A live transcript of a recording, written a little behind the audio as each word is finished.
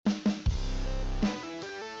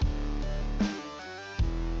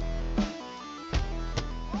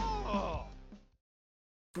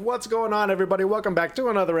What's going on, everybody? Welcome back to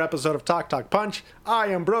another episode of Talk Talk Punch. I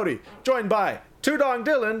am Brody, joined by Tudong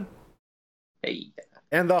Dylan. Hey.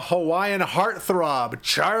 And the Hawaiian heartthrob,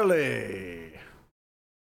 Charlie.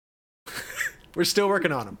 We're still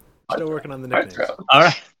working on him. Still working on the nicknames. All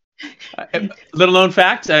right. Little known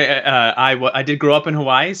fact: I did grow up in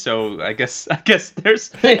Hawaii, so I guess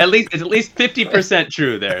there's at least 50%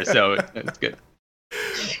 true there. So it's good.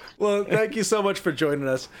 Well, thank you so much for joining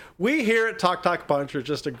us. We here at Talk Talk Punch are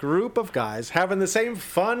just a group of guys having the same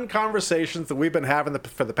fun conversations that we've been having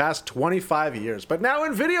for the past 25 years, but now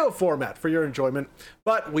in video format for your enjoyment.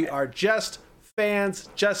 But we are just fans,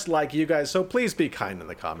 just like you guys, so please be kind in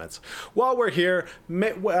the comments. While we're here,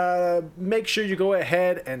 make sure you go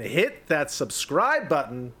ahead and hit that subscribe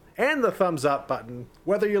button and the thumbs up button,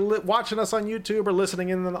 whether you're watching us on YouTube or listening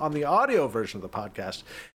in on the audio version of the podcast.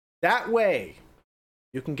 That way,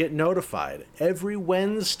 you can get notified every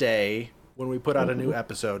Wednesday when we put out a new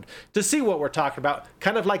episode to see what we're talking about.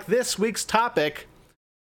 Kind of like this week's topic,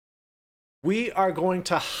 we are going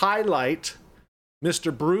to highlight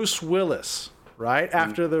Mr. Bruce Willis, right?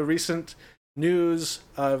 After the recent news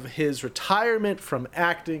of his retirement from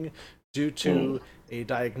acting due to a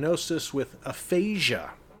diagnosis with aphasia.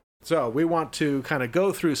 So we want to kind of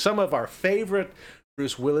go through some of our favorite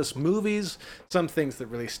Bruce Willis movies, some things that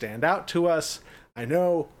really stand out to us. I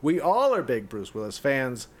know we all are big Bruce Willis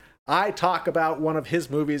fans. I talk about one of his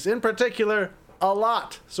movies in particular a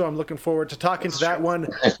lot, so I'm looking forward to talking to that one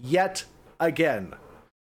yet again.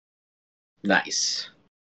 Nice.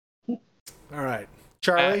 All right,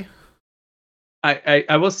 Charlie?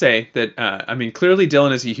 I will say that, clearly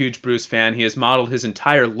Dylan is a huge Bruce fan. He has modeled his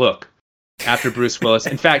entire look after Bruce Willis.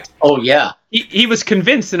 In fact, he was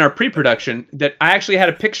convinced in our pre-production that I actually had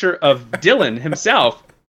a picture of Dylan himself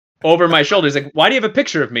over my shoulder. He's like, why do you have a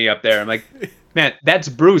picture of me up there? I'm like, man, that's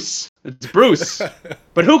Bruce. It's Bruce.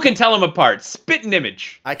 But who can tell him apart? Spitting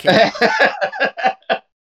image. I can't.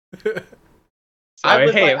 I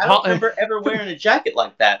don't remember ever wearing a jacket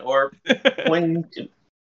like that, or when.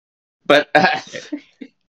 But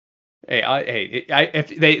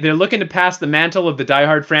if they're looking to pass the mantle of the Die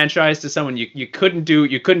Hard franchise to someone, you couldn't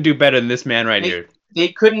do better than this man right here. They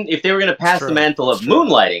couldn't, if they were going to pass the mantle of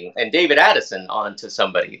Moonlighting and David Addison on to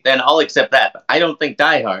somebody, then I'll accept that. But I don't think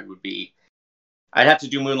Die Hard would be. I'd have to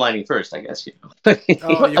do Moonlighting first, I guess.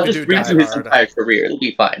 I'll just read through his entire career. It'll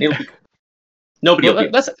be fine. Nobody will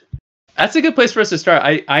be. That's a good place for us to start.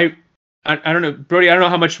 I don't know, Brody. I don't know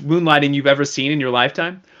how much Moonlighting you've ever seen in your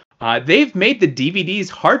lifetime. They've made the DVDs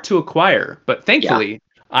hard to acquire, but thankfully,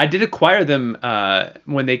 I did acquire them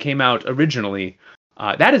when they came out originally.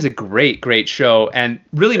 That is a great show, and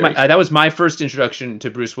really, that was my first introduction to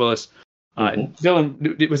Bruce Willis.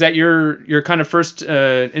 Dylan, was that your kind of first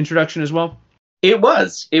introduction as well? It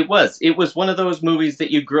was one of those movies that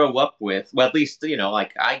you grow up with. Well, at least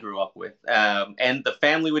like I grew up with, and the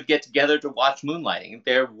family would get together to watch Moonlighting.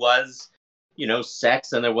 There was,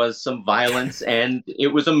 sex, and there was some violence, and it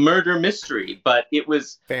was a murder mystery, but it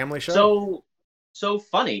was family show. So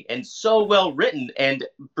funny and so well written, and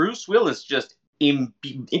Bruce Willis just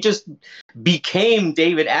became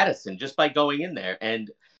David Addison just by going in there, and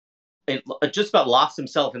it just about lost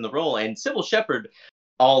himself in the role. And Sybil Shepherd,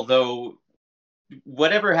 although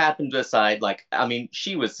whatever happened aside,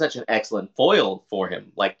 she was such an excellent foil for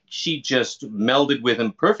him. Like, she just melded with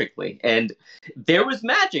him perfectly, and there was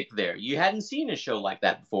magic there. You hadn't seen a show like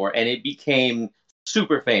that before, and it became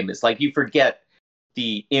super famous. Like, you forget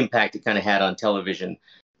the impact it kind of had on television.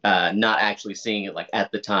 Not actually seeing it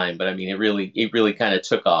at the time, but it really kind of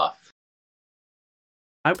took off.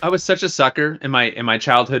 I was such a sucker in my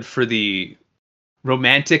childhood for the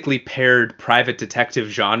romantically paired private detective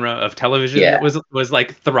genre of television that was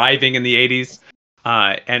like thriving in the 80s.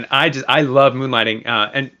 And I love Moonlighting.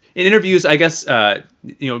 And in interviews, I guess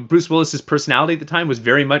Bruce Willis's personality at the time was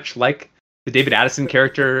very much like the David Addison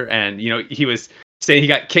character, and he was saying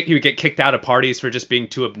he would get kicked out of parties for just being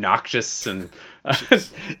too obnoxious, and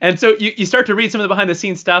so you start to read some of the behind the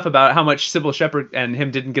scenes stuff about how much Sybil Shepherd and him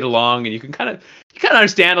didn't get along, and you kind of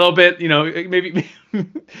understand a little bit, maybe,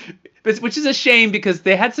 which is a shame because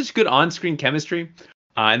they had such good on-screen chemistry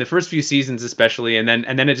in the first few seasons, especially, and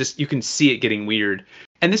then it just, you can see it getting weird.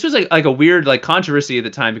 And this was like a weird controversy at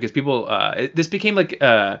the time because people this became like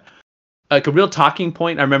a real talking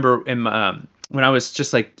point. I remember when I was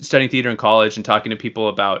just studying theater in college and talking to people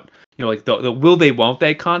about the will they won't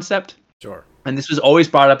they concept. Sure. And this was always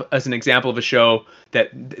brought up as an example of a show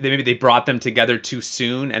that maybe they brought them together too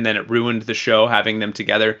soon, and then it ruined the show having them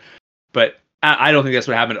together. But I don't think that's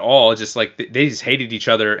what happened at all. Just they just hated each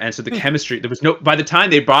other, and so the chemistry, there was no. By the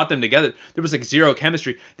time they brought them together, there was zero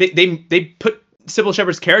chemistry. They put Sybil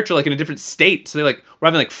Shepherd's character like in a different state, so they like were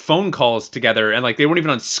having like phone calls together, and like they weren't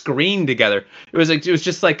even on screen together. It was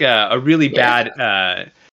just like a really bad.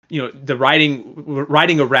 The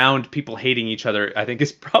writing around people hating each other, I think,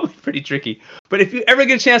 is probably pretty tricky. But if you ever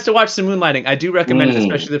get a chance to watch some Moonlighting, I do recommend it,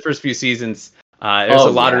 especially the first few seasons. There's a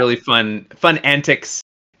lot of really fun antics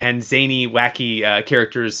and zany, wacky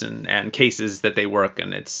characters and cases that they work,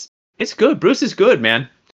 and it's good. Bruce is good, man.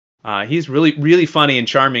 He's really, really funny and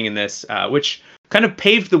charming in this, which kind of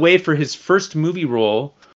paved the way for his first movie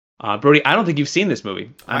role. Brody, I don't think you've seen this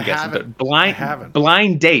movie. I'm guessing, but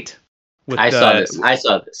Blind Date. I saw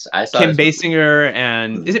this. Kim Basinger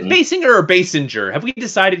and is it Basinger or Basinger? Have we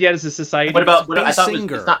decided yet as a society? What about I thought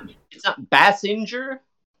it's not Basinger?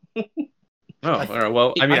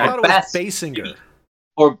 Well, I mean, I thought it was Basinger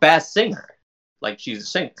or Bass Singer, like she's a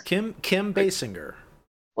singer. Kim Basinger.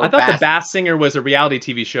 I thought the Bass Singer was a reality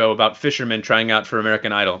TV show about fishermen trying out for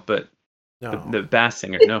American Idol, but no. the Bass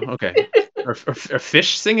Singer, no, okay, or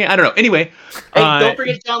fish singing, I don't know. Anyway, hey, don't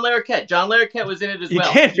forget John Larroquette. John Larroquette was in it as well.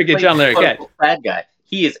 You can't forget John Larroquette. Bad guy.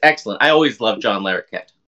 He is excellent. I always love John Larroquette.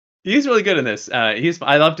 He's really good in this.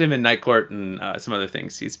 I loved him in Night Court and some other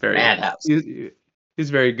things. He's very Madhouse. He's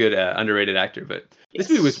a very good underrated actor, but this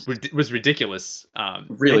movie was ridiculous.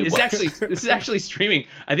 Really, this is actually streaming.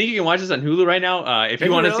 I think you can watch this on Hulu right now. If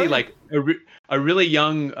you want to see like a really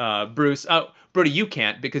young Bruce. Oh, Brody, you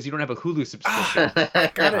can't because you don't have a Hulu subscription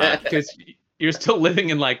because you're still living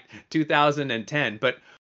in like 2010. But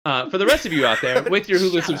for the rest of you out there with your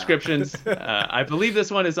Hulu subscriptions, I believe this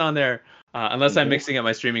one is on there. Unless I'm mixing up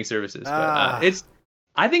my streaming services, but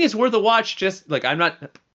I think it's worth a watch. Just like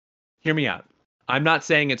hear me out. I'm not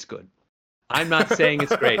saying it's good. I'm not saying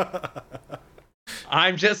it's great.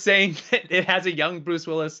 I'm just saying that it has a young Bruce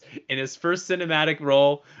Willis in his first cinematic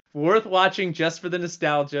role, worth watching just for the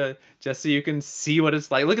nostalgia, just so you can see what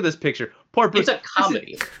it's like. Look at this picture. Poor Bruce. It's a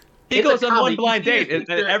comedy. He goes on one blind date and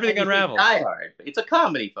everything unravels. Die Hard. It's a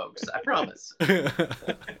comedy, folks. I promise.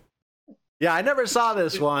 Yeah, I never saw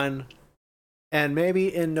this one. And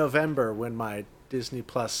maybe in November when my Disney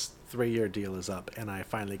Plus 3-year deal is up and I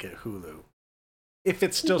finally get Hulu. If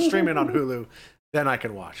it's still streaming on Hulu, then I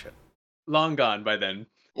can watch it. Long gone by then.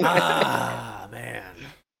 Man.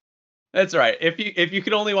 That's all right. If you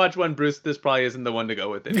could only watch one Bruce, this probably isn't the one to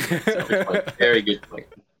go with it. So. Very good point.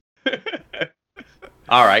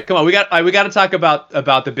 All right, come on. We got to talk about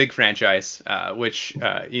the big franchise, which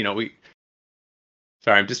we.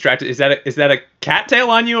 Sorry, I'm distracted. Is that a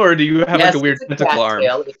cattail on you, or do you have like a weird tentacle arm?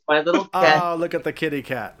 It's my little cat. Oh, look at the kitty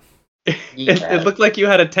cat. Yeah. It looked like you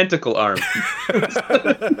had a tentacle arm.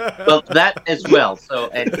 Well, that as well. So,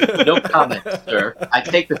 and no comment, sir. I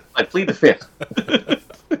plead the fifth.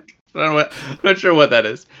 I'm not sure what that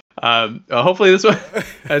is. Hopefully this one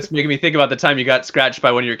that's making me think about the time you got scratched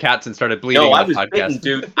by one of your cats and started bleeding. No, I was bitten,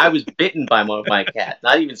 dude. I was bitten by one of my cat.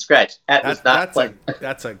 Not even scratched.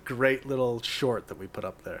 That's a great little short that we put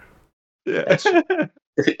up there. Yeah.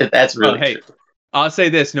 That's really true. I'll say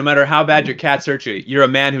this: no matter how bad your cats hurt you, you're a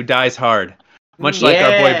man who dies hard, much like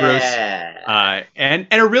our boy Bruce. And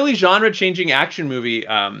a really genre-changing action movie.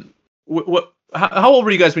 How old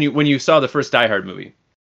were you guys when you saw the first Die Hard movie?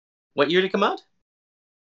 What year did it come out?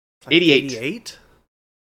 Like 88?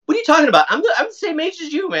 What are you talking about? I'm the same age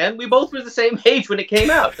as you, man. We both were the same age when it came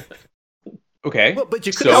out. Okay. Well, but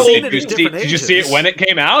you could have seen it in different ages. Did you see it when it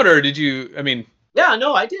came out, or did you? I mean. Yeah,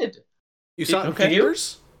 no, I did. You saw it in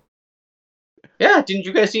theaters? Yeah, didn't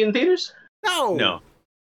you guys see it in theaters? No.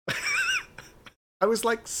 I was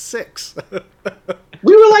like 6.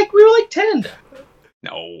 we were like 10.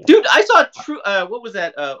 No. Dude, I saw what was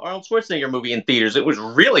that Arnold Schwarzenegger movie in theaters? It was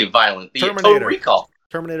really violent. The Total Recall.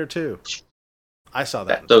 Terminator 2. I saw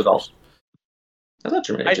that. Those also. I thought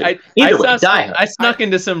Terminator 2. I snuck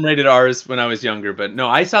into some rated R's when I was younger, but no,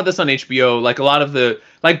 I saw this on HBO. Like a lot of the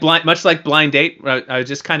much like Blind Date. I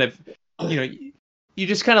just kind of, you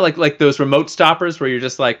just kind of like those remote stoppers where you're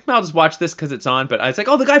just like, I'll just watch this because it's on. But I was like,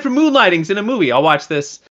 oh, the guy from Moonlighting's in a movie. I'll watch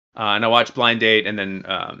this. And I watched Blind Date, and then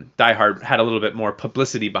Die Hard had a little bit more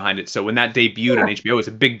publicity behind it. So when that debuted on HBO, it was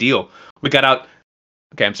a big deal. We got out.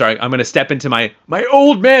 Okay, I'm sorry. I'm going to step into my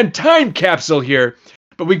old man time capsule here.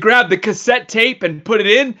 But we grabbed the cassette tape and put it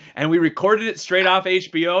in, and we recorded it straight off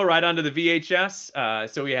HBO right onto the VHS.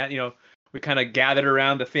 So we had, we kind of gathered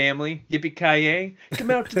around the family. Yippee-ki-yay.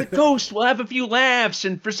 Come out to the coast. We'll have a few laughs.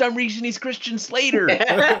 And for some reason, he's Christian Slater.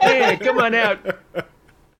 Hey, come on out.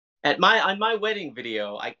 On my wedding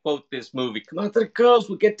video, I quote this movie. Come out to the coast.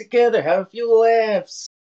 We'll get together. Have a few laughs.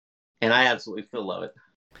 And I absolutely still love it.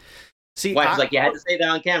 See, Wife's like, you had to say that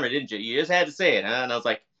on camera, didn't you? You just had to say it. And I was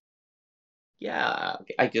like, yeah,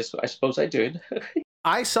 I suppose I did.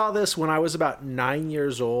 I saw this when I was about 9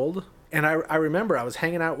 years old, and I remember I was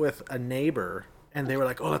hanging out with a neighbor, and they were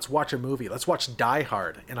like, "Oh, let's watch a movie. Let's watch Die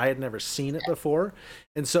Hard." And I had never seen it before,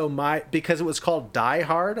 and so because it was called Die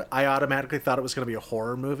Hard, I automatically thought it was going to be a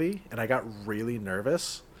horror movie, and I got really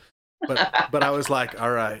nervous. But I was like,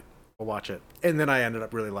 "All right, we'll watch it," and then I ended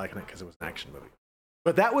up really liking it because it was an action movie.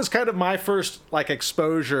 But that was kind of my first like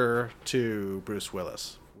exposure to Bruce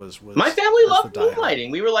Willis. Was my family loved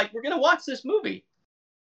Moonlighting. We were like, we're gonna watch this movie.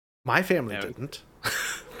 My family didn't.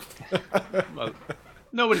 Well,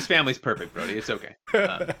 nobody's family's perfect, Brody. It's okay.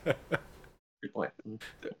 Good point.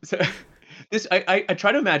 So I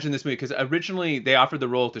try to imagine this movie because originally they offered the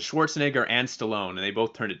role to Schwarzenegger and Stallone, and they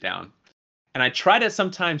both turned it down. And I try to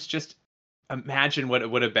sometimes just imagine what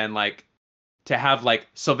it would have been like to have like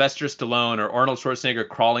Sylvester Stallone or Arnold Schwarzenegger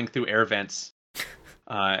crawling through air vents,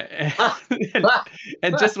 and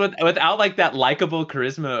just without like that likable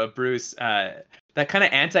charisma of Bruce, that kind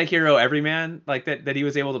of anti-hero everyman like that he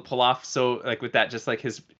was able to pull off. So like with that, just like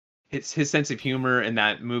his sense of humor in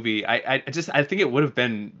that movie, I think it would have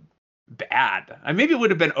been bad. Maybe it would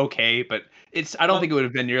have been okay, but I don't think it would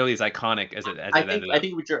have been nearly as iconic as it ended up. I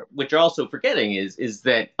think what you're also forgetting is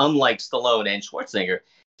that unlike Stallone and Schwarzenegger,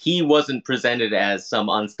 he wasn't presented as some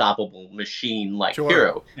unstoppable machine like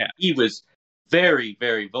hero. Yeah. He was very,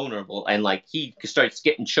 very vulnerable, and like he starts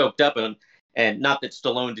getting choked up, and not that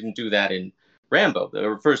Stallone didn't do that in Rambo,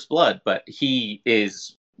 the First Blood, but he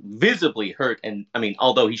is visibly hurt, and I mean,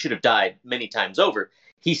 although he should have died many times over,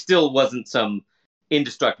 he still wasn't some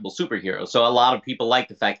indestructible superhero. So a lot of people like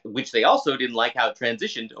the fact, which they also didn't like how it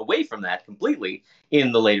transitioned away from that completely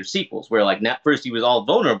in the later sequels, where like first he was all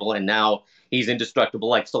vulnerable, and now he's indestructible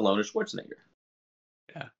like Stallone or Schwarzenegger.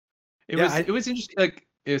 Yeah, it was interesting. Like,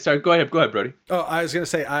 sorry, go ahead, Brody. Oh, I was gonna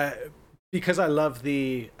say because I love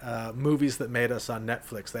the movies that made us on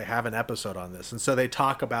Netflix. They have an episode on this, and so they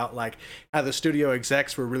talk about like how the studio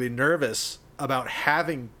execs were really nervous about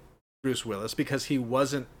having Bruce Willis because he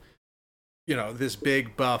wasn't, this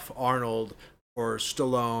big buff Arnold or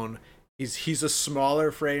Stallone. He's a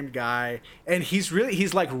smaller framed guy, and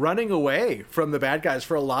he's like running away from the bad guys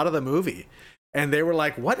for a lot of the movie. And they were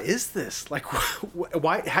like, "What is this? Like,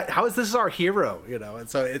 why? How is this our hero?" And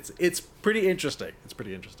so it's pretty interesting. It's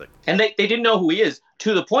pretty interesting. And they didn't know who he is,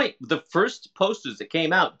 to the point the first posters that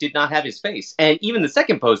came out did not have his face, and even the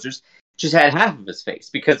second posters just had half of his face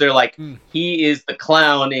because they're like, he is the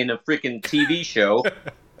clown in a freaking TV show,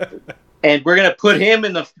 and we're gonna put him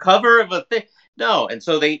in the cover of a thing. No, and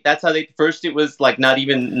so that's how first it was like not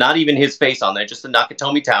even his face on there, just the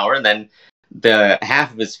Nakatomi Tower, and then the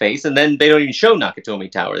half of his face, and then they don't even show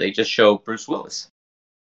Nakatomi Tower; they just show Bruce Willis.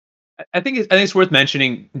 I think it's worth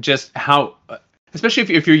mentioning just how,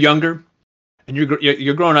 especially if you're younger and you're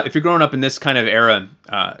growing up. If you're growing up in this kind of era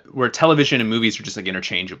where television and movies are just like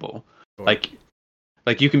interchangeable, like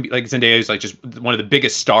you can be like Zendaya is like just one of the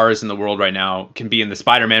biggest stars in the world right now, can be in the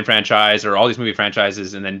Spider-Man franchise or all these movie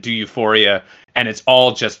franchises, and then do Euphoria, and it's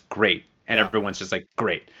all just great, and everyone's just like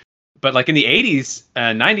great. But like in the 80s,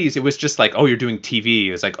 90s, it was just like, oh, you're doing TV.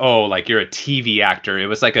 It was like, oh, like you're a TV actor. It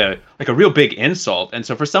was like a real big insult. And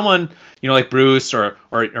so for someone, like Bruce or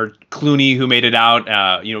Clooney, who made it out,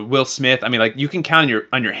 Will Smith, I mean, like you can count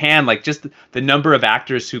on your hand, like just the number of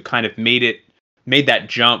actors who kind of made that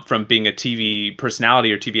jump from being a TV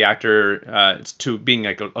personality or TV actor to being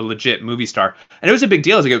like a legit movie star. And it was a big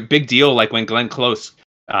deal. It was like a big deal, like when Glenn Close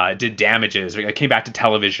did Damages, or came back to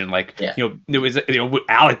television, like it was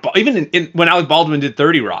even when Alec Baldwin did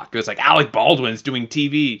 30 Rock, it was like Alec Baldwin's doing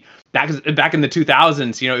TV back in the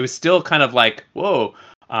 2000s. It was still kind of like whoa,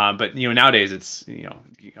 but nowadays it's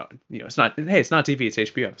it's not, hey, it's not TV, it's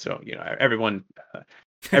HBO. So everyone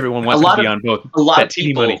wants to be on both. A lot that of TV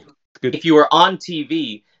people, money. Good. If you were on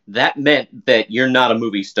TV, that meant that you're not a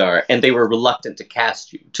movie star, and they were reluctant to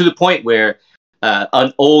cast you, to the point where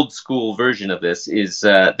an old school version of this is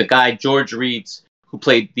the guy George Reeves, who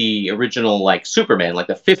played the original like Superman, like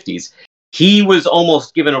the 50s. He was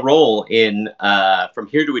almost given a role in From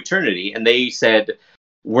Here to Eternity, and they said,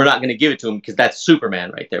 we're not going to give it to him because that's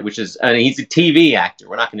Superman right there, he's a TV actor.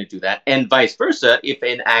 We're not going to do that. And vice versa, if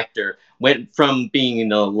an actor went from being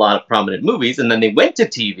in a lot of prominent movies and then they went to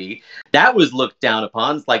TV, that was looked down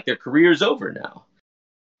upon. It's like their career's over now.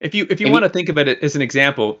 If you want to think of it as an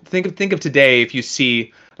example, think of today. If you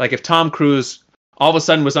see, like, if Tom Cruise all of a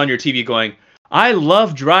sudden was on your TV going, "I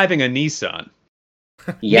love driving a Nissan.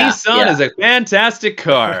 Nissan is a fantastic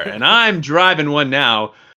car, and I'm driving one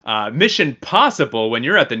now. Mission Possible," when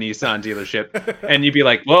you're at the Nissan dealership, and you'd be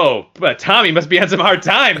like, "Whoa, but Tommy must be having some hard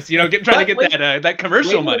times, trying to get that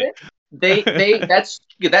commercial money." that's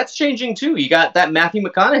changing too. You got that Matthew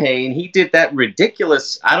McConaughey, and he did that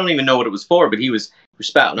ridiculous. I don't even know what it was for, but he was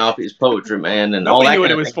spouting off his poetry, man, and all Nobody that. knew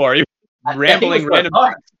what it was for. He was rambling random.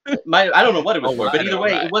 I don't know what it was for, but either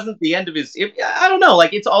way, it wasn't the end of his. I don't know.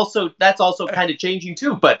 Like that's also kind of changing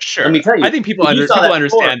too. But sure, let me tell you, I think people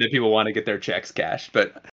understand that people want to get their checks cashed,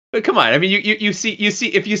 but come on. I mean, you see,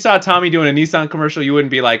 if you saw Tommy doing a Nissan commercial, you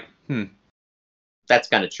wouldn't be like, That's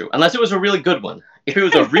kind of true, unless it was a really good one. If it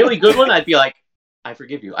was a really good one, I'd be like, I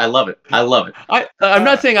forgive you. I love it. I'm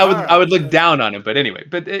not saying I would look down on it, but anyway.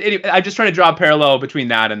 I'm just trying to draw a parallel between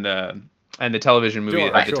that and the television movie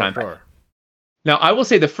at the time. Sure. Now, I will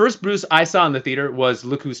say the first Bruce I saw in the theater was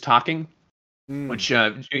Look Who's Talking, which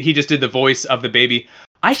he just did the voice of the baby.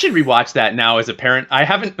 I should rewatch that now as a parent. I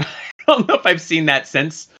don't know if I've seen that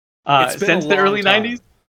since the early 90s.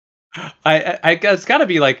 I guess it's got to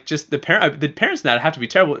be like just the parents now have to be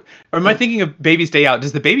terrible. Or am I thinking of Baby's Day Out?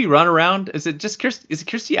 Does the baby run around? Is it just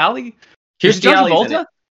Kirstie Alley? Kirstie Alley's in it.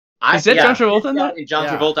 Is that John Travolta in that? John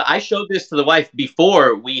Travolta. I showed this to the wife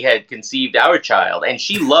before we had conceived our child, and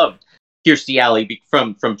she loved Kirstie Alley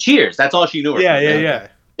from Cheers. That's all she knew her. Yeah.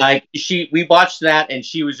 Like we watched that, and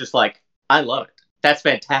she was just like, "I love it. That's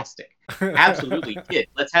fantastic. Absolutely, kid.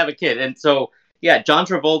 Let's have a kid." And so, yeah, John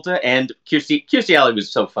Travolta and Kirstie Alley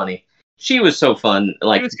was so funny. She was so fun.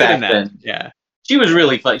 Like back then, yeah, she was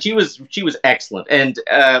really fun. She was excellent. And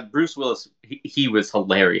Bruce Willis, he was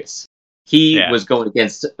hilarious. He was going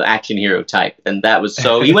against the action hero type, and that was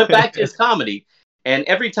so. He went back to his comedy, and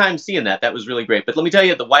every time seeing that was really great. But let me tell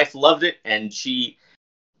you, the wife loved it, and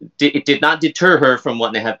it did not deter her from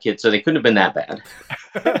wanting to have kids, so they couldn't have been that bad.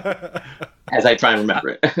 As I try and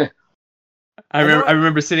remember it. I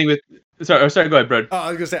remember sitting with. Sorry, go ahead, bro. Oh, I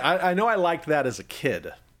was gonna say I know I liked that as a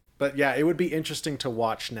kid, but yeah, it would be interesting to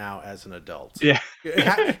watch now as an adult. Yeah.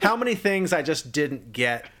 How many things I just didn't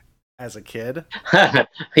get as a kid?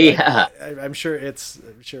 Yeah, I'm sure it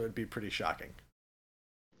would be pretty shocking.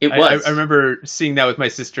 It was. I remember seeing that with my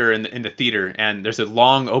sister in the theater, and there's a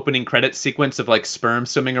long opening credit sequence of like sperm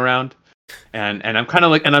swimming around, and I'm kind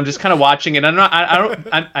of like, and I'm just kind of watching it. I'm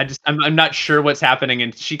not sure what's happening,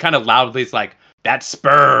 and she kind of loudly is like, "That's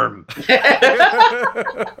sperm."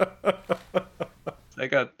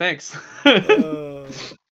 Like, thanks. So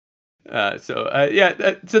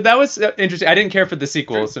that was interesting. I didn't care for the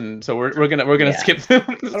sequels, and so we're gonna skip them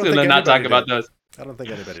and not talk about those. I don't think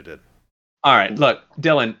anybody did. All right, look,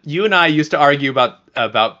 Dylan, you and I used to argue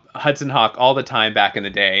about Hudson Hawk all the time back in the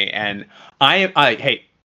day, and I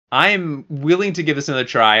am willing to give this another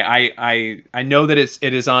try. I know that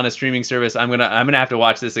it is on a streaming service. I'm gonna have to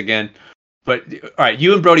watch this again. But all right,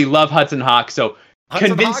 you and Brody love Hudson Hawk, so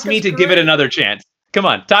convince me to give it another chance. Come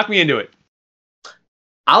on, talk me into it.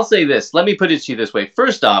 I'll say this. Let me put it to you this way.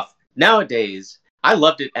 First off, nowadays, I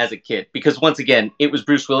loved it as a kid because, once again, it was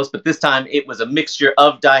Bruce Willis, but this time it was a mixture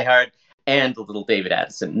of Die Hard and the little David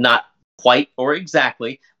Addison. Not quite or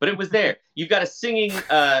exactly, but it was there. You got a singing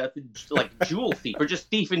like jewel thief or just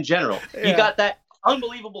thief in general. Yeah. You got that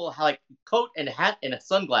unbelievable like coat and hat and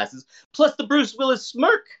sunglasses, plus the Bruce Willis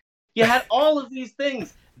smirk. You had all of these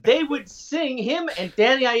things. They would sing him and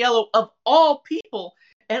Danny Aiello, of all people,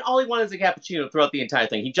 and all he wanted is a cappuccino throughout the entire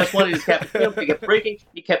thing. He just wanted his cappuccino. He kept breaking.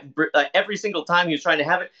 He kept every single time he was trying to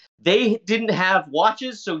have it. They didn't have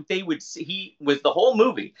watches, so he was the whole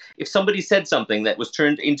movie. If somebody said something that was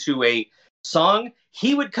turned into a song,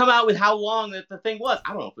 he would come out with how long that the thing was.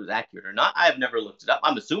 I don't know if it was accurate or not. I have never looked it up.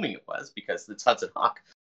 I'm assuming it was because it's Hudson Hawk.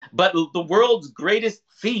 But the world's greatest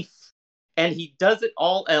thief. And he does it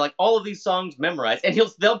all, like all of these songs memorized, and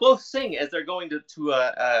they'll both sing as they're going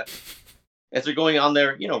as they're going on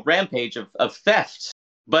their rampage of theft.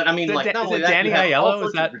 But I mean, not only that, Danny Aiello,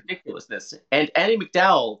 is that ridiculousness? And Annie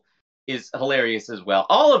McDowell is hilarious as well.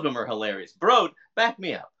 All of them are hilarious. Bro, back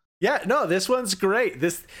me up. Yeah, no, this one's great.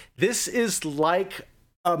 This is like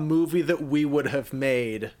a movie that we would have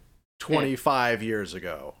made 25 years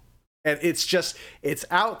ago. And it's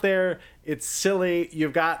out there. It's silly.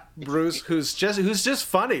 You've got Bruce, who's just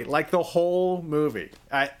funny, like the whole movie.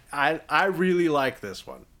 I really like this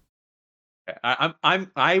one.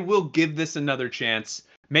 I will give this another chance.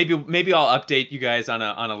 Maybe I'll update you guys on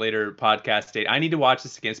a later podcast date. I need to watch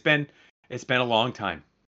this again. It's been a long time.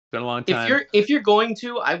 It's been a long time. If you're going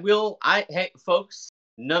to, hey folks,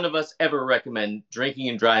 none of us ever recommend drinking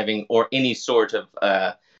and driving or any sort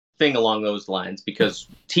of thing along those lines, because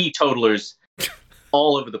teetotalers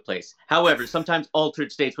all over the place. However, sometimes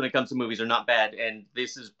altered states when it comes to movies are not bad, and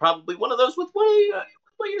this is probably one of those with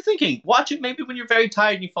what you're thinking. Watch it maybe when you're very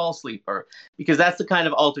tired and you fall asleep, or because that's the kind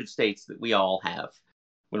of altered states that we all have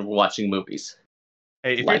when we're watching movies.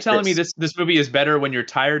 Hey, if like you're telling me this movie is better when you're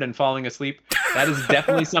tired and falling asleep, that is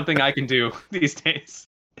definitely something I can do these days.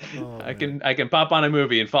 I can pop on a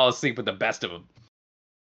movie and fall asleep with the best of them.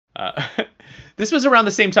 This was around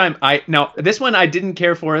the same time. Now this one I didn't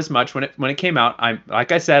care for as much when it came out.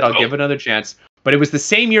 Like I said, I'll give it another chance. But it was the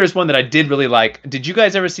same year as one that I did really like. Did you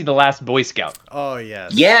guys ever see The Last Boy Scout? Oh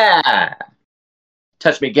yes. Yeah.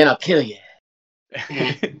 Touch me again, I'll kill you.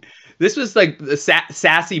 This was like the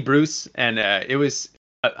sassy Bruce, and it was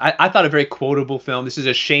I thought a very quotable film. This is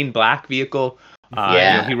a Shane Black vehicle.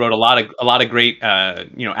 He wrote a lot of great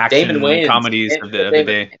action comedies of the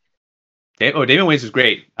day. Damon Wayans was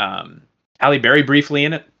great. Halle Berry briefly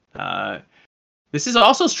in it. This is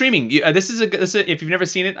also streaming. This is if you've never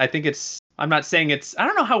seen it, I think it's. I'm not saying it's. I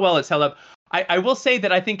don't know how well it's held up. I will say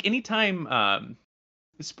that I think anytime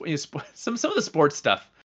some of the sports stuff.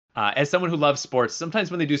 As someone who loves sports,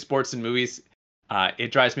 sometimes when they do sports in movies,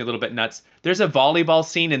 it drives me a little bit nuts. There's a volleyball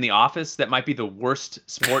scene in The Office that might be the worst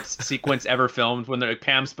sports sequence ever filmed when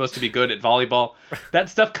Pam's supposed to be good at volleyball. That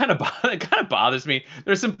stuff kind of bothers me.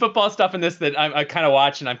 There's some football stuff in this that I kind of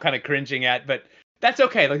watch and I'm kind of cringing at, but that's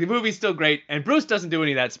okay. Like the movie's still great, and Bruce doesn't do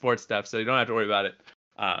any of that sports stuff, so you don't have to worry about it.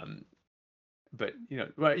 But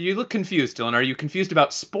you look confused, Dylan. Are you confused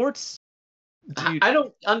about sports? I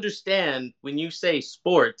don't understand when you say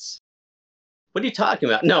sports. What are you talking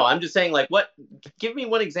about? No, I'm just saying, like, what? Give me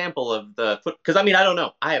one example of the foot. Because I don't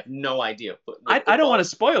know. I have no idea. I don't want to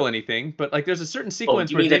spoil anything, but like, there's a certain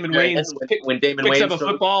sequence where Damon Wayans picks up a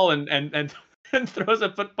football and throws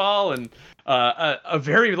a football and a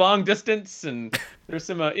very long distance, and there's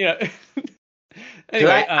some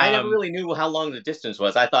Anyway, I never really knew how long the distance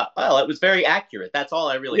was. I thought, well, it was very accurate. That's all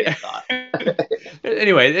I really thought.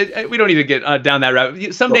 Anyway, we don't need to get down that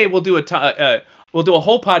route. Someday we'll do a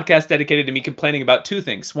whole podcast dedicated to me complaining about two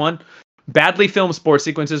things. One, badly filmed sports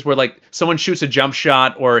sequences where like someone shoots a jump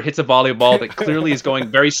shot or hits a volleyball that clearly is going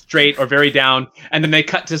very straight or very down, and then they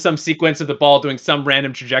cut to some sequence of the ball doing some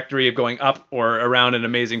random trajectory of going up or around in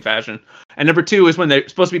amazing fashion. And number two is when they're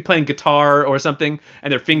supposed to be playing guitar or something,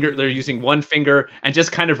 and they're using one finger and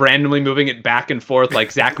just kind of randomly moving it back and forth,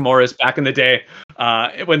 like Zach Morris back in the day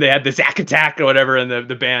when they had the Zach Attack or whatever in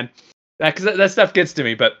the band. That stuff gets to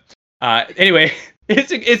me. But anyway,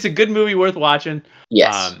 it's a good movie worth watching.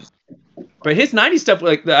 Yes. But his 90s stuff,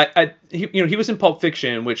 like he was in Pulp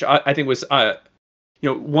Fiction, which I think was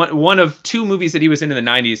one of two movies that he was in the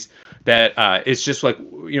 90s that is just like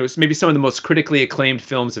it's maybe some of the most critically acclaimed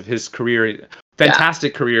films of his career.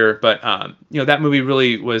 Fantastic career, but that movie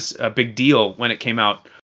really was a big deal when it came out.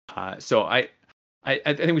 So I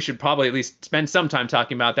think we should probably at least spend some time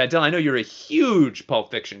talking about that. Dylan, I know you're a huge Pulp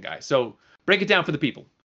Fiction guy, so break it down for the people.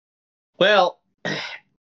 Well,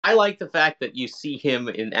 I like the fact that you see him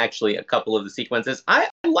in actually a couple of the sequences. I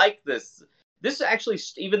like this. This actually,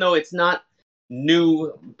 even though it's not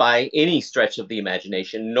new by any stretch of the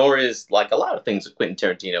imagination, nor is like a lot of things that Quentin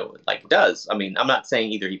Tarantino like does. I mean, I'm not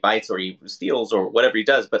saying either he bites or he steals or whatever he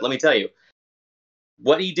does, but let me tell you,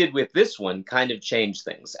 what he did with this one kind of changed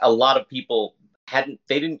things. A lot of people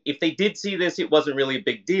if they did see this, it wasn't really a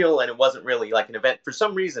big deal and it wasn't really like an event. For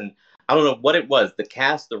some reason, I don't know what it was, the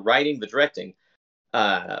cast, the writing, the directing,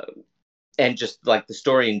 and just like the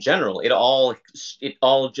story in general, it all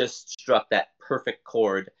just struck that perfect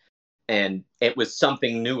chord. And it was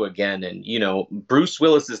something new again. And, Bruce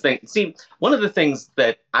Willis's thing. See, one of the things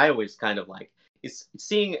that I always kind of like is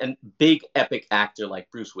seeing a big epic actor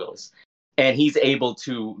like Bruce Willis. And he's able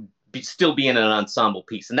to still be in an ensemble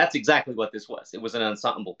piece. And that's exactly what this was. It was an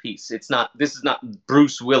ensemble piece. This is not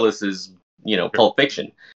Bruce Willis's, Pulp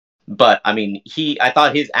Fiction. But, I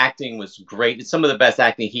thought his acting was great. It's some of the best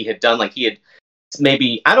acting he had done. Like, he had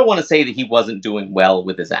maybe, I don't want to say that he wasn't doing well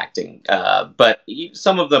with his acting, but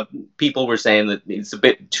some of the people were saying that it's a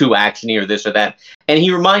bit too actiony or this or that. And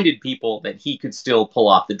he reminded people that he could still pull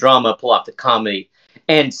off the drama, pull off the comedy,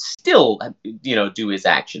 and still, do his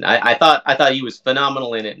action. I thought he was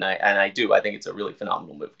phenomenal in it, and I do. I think it's a really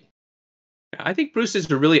phenomenal movie. I think Bruce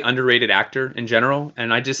is a really underrated actor in general,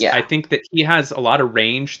 and I think that he has a lot of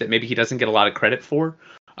range that maybe he doesn't get a lot of credit for.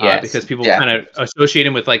 Because people kind of associate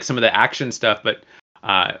him with like some of the action stuff, but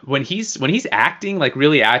when he's acting, like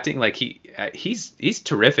really acting, like he's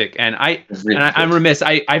terrific. And I'm remiss.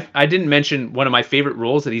 I didn't mention one of my favorite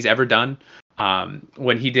roles that he's ever done.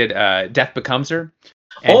 When he did Death Becomes Her.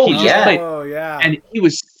 And and he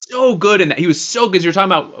was so good in that. He was so good. You're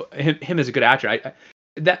talking about him as a good actor.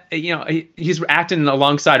 He's acting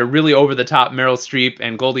alongside a really over the top Meryl Streep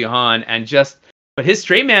and Goldie Hawn, and just. But his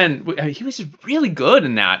straight man, he was just really good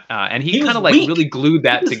in that, and he kind of like really glued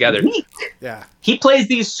that together. Weak. Yeah, he plays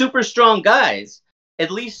these super strong guys,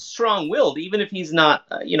 at least strong-willed, even if he's not,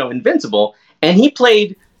 invincible. And he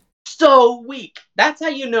played so weak. That's how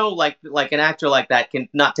you know, like an actor like that can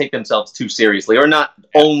not take themselves too seriously, or not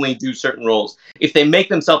only do certain roles. If they make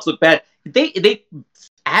themselves look bad, they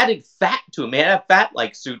added fat to him. He had a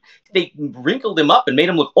fat-like suit. They wrinkled him up and made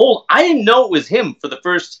him look old. I didn't know it was him for the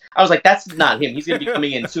first. I was like, that's not him. He's gonna be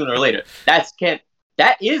coming in sooner or later. That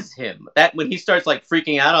is him. That when he starts like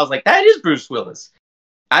freaking out, I was like, that is Bruce Willis.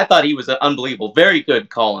 I thought he was unbelievable. Very good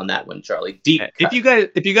call on that one, Charlie. Deep cut.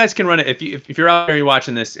 If you guys can run it, if you're out there, you're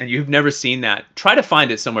watching this and you've never seen that, try to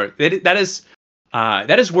find it somewhere. That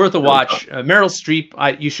is worth a watch. Meryl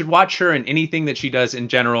Streep, you should watch her in anything that she does in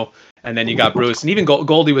general. And then you got Bruce, and even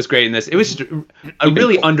Goldie was great in this. It was a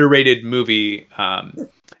really underrated movie,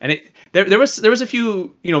 and there was a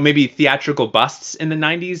few maybe theatrical busts in the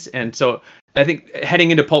 '90s, and so I think heading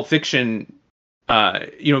into Pulp Fiction, you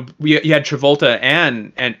had Travolta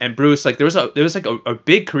and Bruce. Like there was like a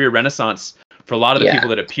big career renaissance for a lot of the people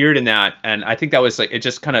that appeared in that, and I think that was like it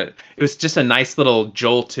was just a nice little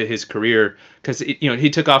jolt to his career because he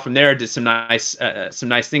took off from there, did some nice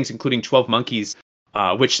things, including 12 Monkeys.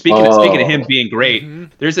 Which speaking of him being great,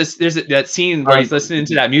 there's that scene where he's listening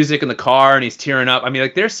to that music in the car and he's tearing up. I mean,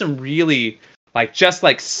 like there's some really just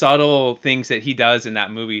subtle things that he does in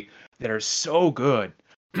that movie that are so good.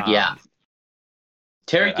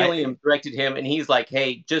 Terry Gilliam directed him, and he's like,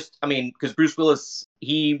 hey, because Bruce Willis,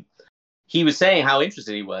 he was saying how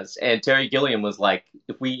interested he was, and Terry Gilliam was like,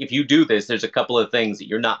 if you do this, there's a couple of things that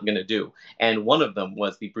you're not going to do, and one of them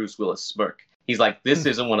was the Bruce Willis smirk. He's like, this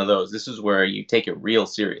isn't one of those. This is where you take it real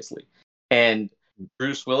seriously. And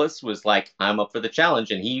Bruce Willis was like, I'm up for the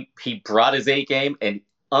challenge. And he brought his A game, and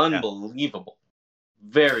unbelievable,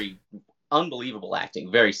 very unbelievable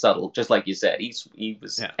acting, very subtle. Just like you said, he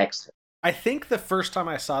was excellent. I think the first time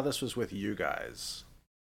I saw this was with you guys.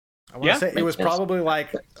 I want to say it was probably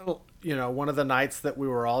like, one of the nights that we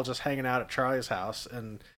were all just hanging out at Charlie's house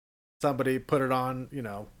and somebody put it on,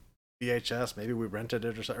 VHS. Maybe we rented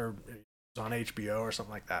it or on HBO or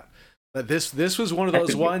something like that. But this was one of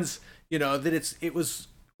those ones, that it was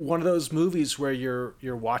one of those movies where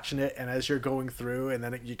you're watching it, and as you're going through, and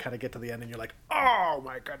then you kind of get to the end and you're like, oh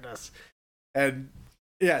my goodness. And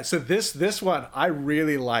yeah, so this one I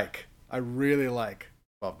really like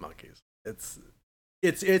 12 Monkeys.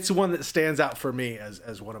 It's one that stands out for me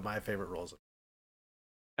as one of my favorite roles.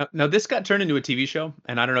 Now this got turned into a TV show,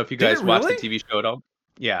 and I don't know if you guys watched the TV show at all.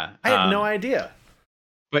 Yeah, I had no idea.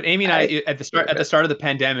 But Amy and I, at the start of the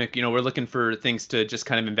pandemic, we're looking for things to just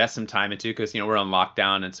kind of invest some time into because we're on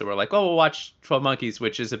lockdown, and so we're like, we'll watch 12 Monkeys,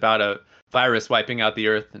 which is about a virus wiping out the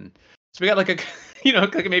earth, and so we got like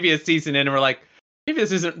maybe a season in, and we're like, maybe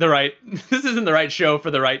this isn't the right show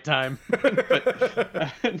for the right time. But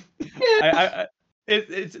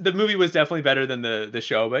the movie was definitely better than the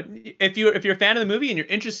show. But if you're a fan of the movie and you're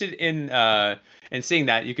interested in seeing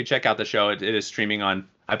that, you could check out the show. It is streaming on,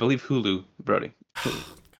 I believe, Hulu, Brody.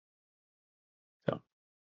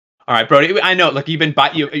 All right, Brody. I know. Look, you've been.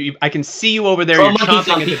 I can see you over there. You're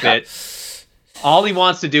chomping at the bit. All he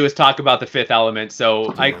wants to do is talk about The Fifth Element.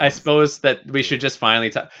 So I suppose that we should just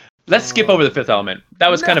finally talk. Let's skip over The Fifth Element. That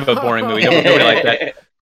was kind of a boring movie. Nobody liked that.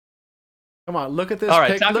 Come on, look at this. All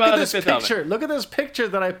right, look at this picture. Look at this picture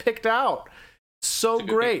that I picked out. So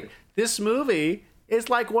great. This movie is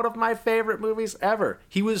like one of my favorite movies ever.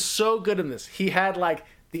 He was so good in this. He had like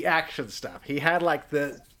the action stuff. He had like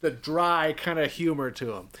the dry kind of humor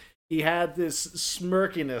to him. He had this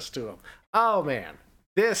smirkiness to him. Oh man,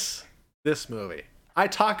 this movie. I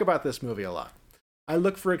talk about this movie a lot. I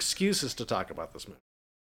look for excuses to talk about this movie.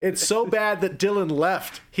 It's so bad that Dylan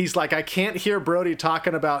left. He's like, I can't hear Brody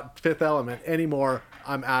talking about Fifth Element anymore.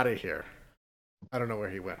 I'm out of here. I don't know where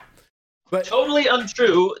he went. But totally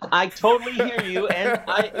untrue. I totally hear you, and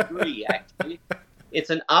I agree, actually. It's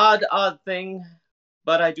an odd thing,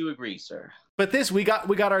 but I do agree, sir. But this, we got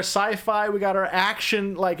our sci-fi, we got our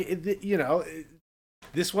action,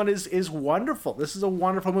 this one is wonderful. This is a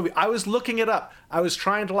wonderful movie. I was looking it up. I was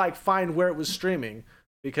trying to find where it was streaming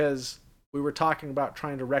because we were talking about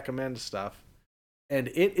trying to recommend stuff. And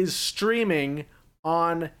it is streaming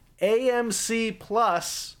on AMC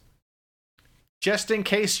Plus. Just in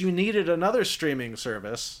case you needed another streaming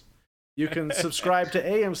service, you can subscribe to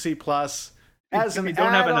AMC Plus as an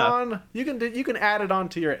add-on. You can add it on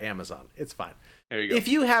to your Amazon. It's fine. There you go. If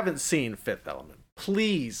you haven't seen Fifth Element,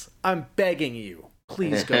 please, I'm begging you,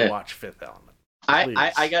 please go watch Fifth Element.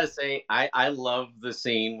 I gotta say, I love the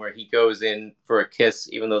scene where he goes in for a kiss,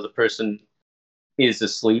 even though the person is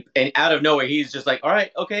asleep, and out of nowhere he's just like, all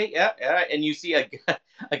right, okay, yeah, and you see a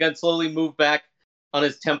gun slowly move back on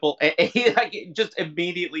his temple, and he like just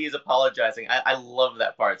immediately is apologizing. I love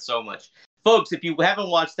that part so much, folks. If you haven't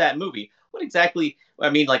watched that movie, what exactly? I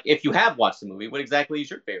mean, like, if you have watched the movie, what exactly is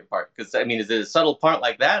your favorite part? Because I mean, is it a subtle part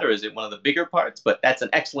like that, or is it one of the bigger parts? But that's an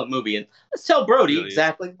excellent movie, and let's tell Brody Really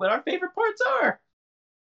exactly what our favorite parts are.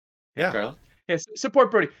 Yeah. Charles? Yes,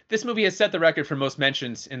 support Brody. This movie has set the record for most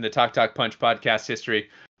mentions in the Talk Punch podcast history.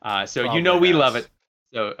 So Probably you know we has. love it.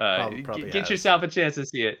 So Probably get has. yourself a chance to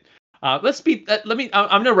see it. I'm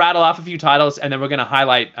gonna rattle off a few titles and then we're gonna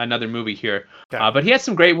highlight another movie here. Okay. But he had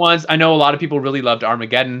some great ones. I know a lot of people really loved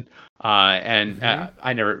Armageddon, and Mhm.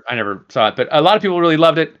 I never saw it, but a lot of people really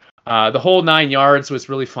loved it. The Whole 9 Yards was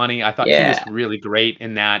really funny. I thought he was really great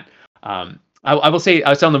in that. I will say, I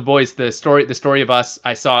was telling the boys the story of us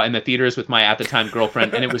I saw in the theaters with my at the time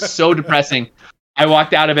girlfriend, and it was so depressing. I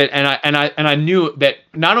walked out of it, and I knew that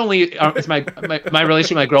not only is my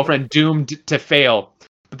relationship with my girlfriend doomed to fail,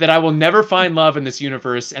 but that I will never find love in this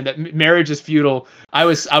universe, and that marriage is futile. I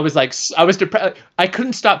was depressed. I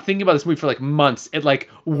couldn't stop thinking about this movie for like months. It like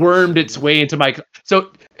wormed its way into my.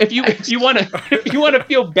 So if you want to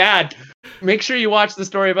feel bad, make sure you watch The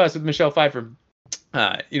Story of Us with Michelle Pfeiffer.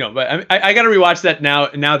 But I got to rewatch that now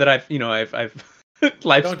that I've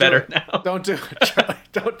life's better now. Don't do it, Charlie.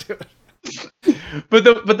 Don't do it. But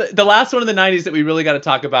the last one of the 90s that we really got to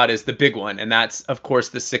talk about is the big one, and that's of course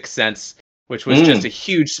The Sixth Sense, which was just a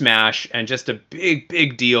huge smash and just a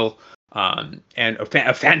big deal, and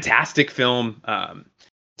a fantastic film.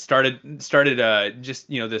 Started just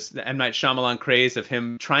this M. Night Shyamalan craze of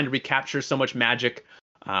him trying to recapture so much magic.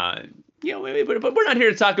 But we're not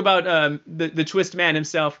here to talk about the twist man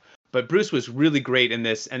himself. But Bruce was really great in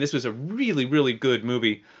this, and this was a really, really good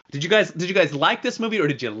movie. Did you guys like this movie, or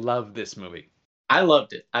did you love this movie? I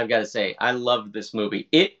loved it. I've got to say, I loved this movie.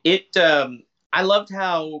 I loved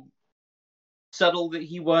how subtle that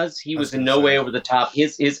he was. He was in no way over the top.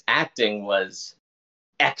 His acting was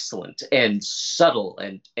excellent and subtle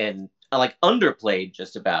and like underplayed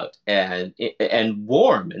just about, and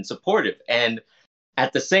warm and supportive. And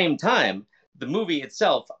at the same time, the movie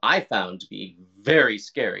itself I found to be very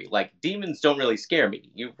scary. Like, demons don't really scare me.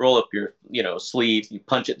 You roll up your sleeve, you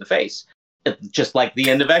punch it in the face. Just like the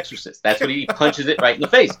end of Exorcist. That's what he punches it right in the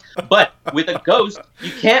face. But with a ghost,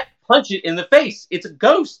 you can't punch it in the face. It's a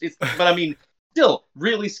ghost. But I mean, still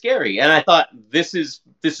really scary. And I thought this is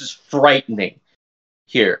frightening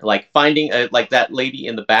here. Like finding like that lady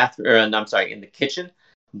in the bathroom, in the kitchen.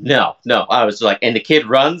 No. I was like, and the kid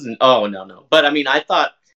runs and no. But I mean, I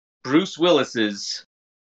thought Bruce Willis's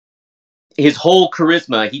his whole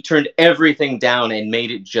charisma, he turned everything down and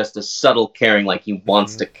made it just a subtle caring, like he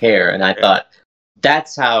wants to care. And I thought,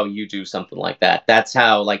 that's how you do something like that. That's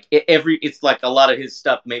how, like, it's like a lot of his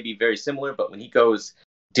stuff may be very similar, but when he goes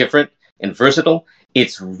different and versatile,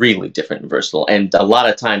 it's really different and versatile, and a lot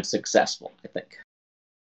of times successful, I think.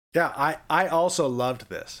 Yeah, I also loved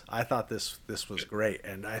this. I thought this was great,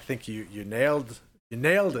 and I think you nailed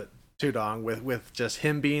it, Tudong, with just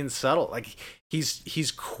him being subtle. Like,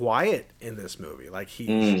 he's quiet in this movie. Like,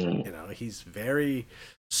 he's very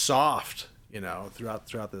soft,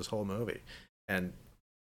 throughout this whole movie. And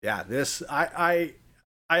yeah, this I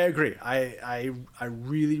agree. I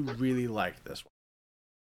really, really liked this one.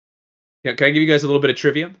 Yeah, can I give you guys a little bit of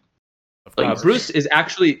trivia? Bruce Willis is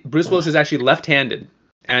actually left-handed,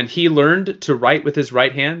 and he learned to write with his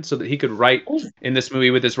right hand so that he could write in this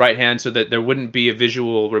movie with his right hand, so that there wouldn't be a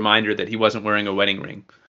visual reminder that he wasn't wearing a wedding ring.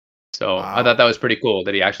 So wow. I thought that was pretty cool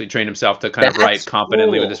that he actually trained himself to kind of write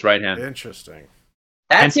confidently with his right hand. Interesting.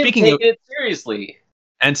 That's him taking it seriously.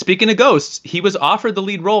 And speaking of ghosts, he was offered the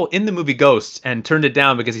lead role in the movie Ghosts and turned it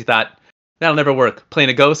down because he thought, that'll never work.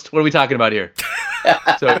 Playing a ghost? What are we talking about here?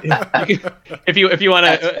 So if you want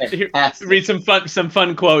to read some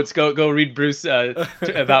fun quotes, go read Bruce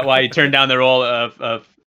about why he turned down the role of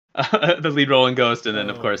the lead role in Ghost, and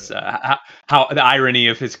then of course how the irony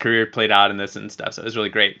of his career played out in this and stuff. So it was really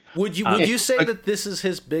great. Would you say that this is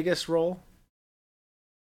his biggest role?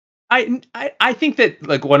 I think that,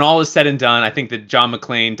 like, when all is said and done, I think that John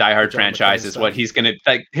McClane Die Hard franchise is what he's gonna,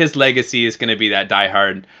 like, his legacy is gonna be that Die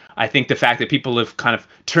Hard. I think the fact that people have kind of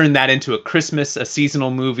turned that into a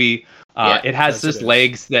seasonal movie, it has just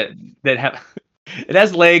legs that have it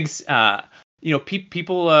has legs.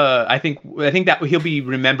 People. I think that he'll be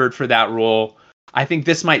remembered for that role. I think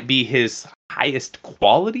this might be his highest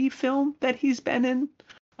quality film that he's been in.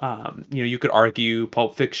 You could argue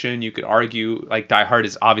Pulp Fiction. You could argue, like, Die Hard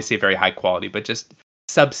is obviously a very high quality, but just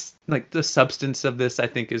the substance of this, I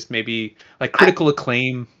think, is maybe like critical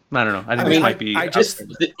acclaim. I don't know. I think this might be.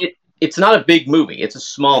 It's not a big movie. It's a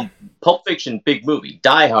small Pulp Fiction, big movie.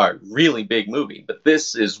 Die Hard, really big movie. But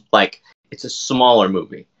this is like, It's a smaller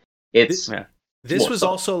movie. It's This was fun.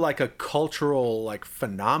 also like a cultural like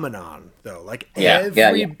phenomenon, though. Like Yeah.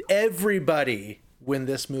 everybody when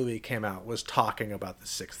this movie came out was talking about The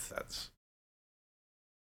Sixth Sense.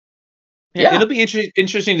 Yeah, it'll be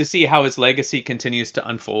interesting to see how its legacy continues to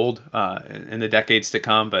unfold in the decades to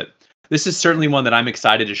come. But this is certainly one that I'm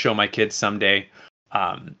excited to show my kids someday.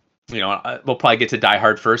 We'll probably get to Die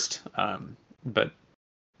Hard first, but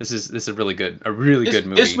this is a really good good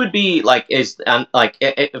movie. This would be like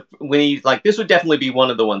when he like this would definitely be one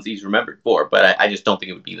of the ones he's remembered for. But I just don't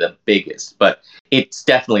think it would be the biggest. But it's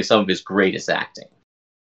definitely some of his greatest acting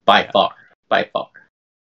by far.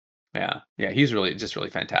 Yeah, he's really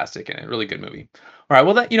fantastic and a really good movie. All right,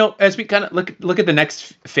 well, as we kind of look at the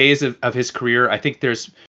next phase of his career, I think there's,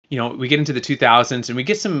 we get into the 2000s and we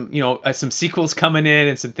get some, some sequels coming in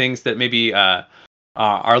and some things that maybe are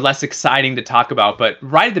less exciting to talk about. But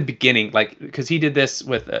right at the beginning, like because he did this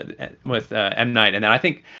with M. Night, and then I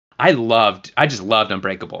think I just loved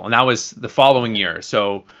Unbreakable, and that was the following year.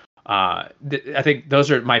 So I think those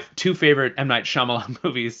are my two favorite M. Night Shyamalan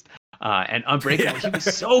movies. And Unbreakable, he was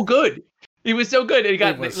so good. He was so good. It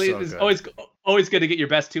was always good to get your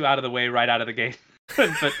best two out of the way right out of the gate.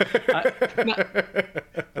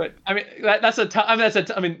 but I mean,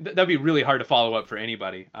 that'd be really hard to follow up for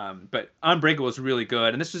anybody. But Unbreakable was really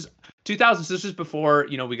good, and this was 2000s. This was before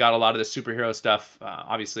we got a lot of the superhero stuff.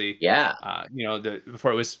 Obviously,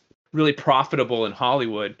 before it was really profitable in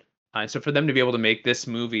Hollywood. And so for them to be able to make this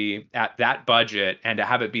movie at that budget and to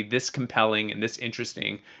have it be this compelling and this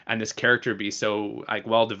interesting and this character be so like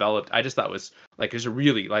well developed, I just thought was like there's a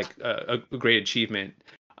really like a great achievement.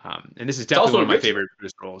 And this is definitely one of my favorite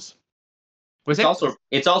Bruce roles.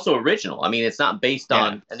 It's also original. I mean, it's not based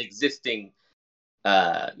on an existing,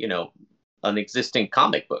 an existing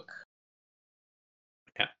comic book.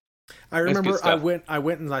 Yeah, I remember I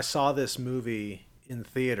went and I saw this movie in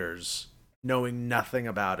theaters, knowing nothing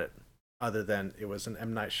about it other than it was an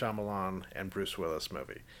M. Night Shyamalan and Bruce Willis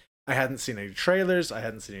movie. I hadn't seen any trailers. I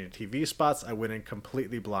hadn't seen any TV spots. I went in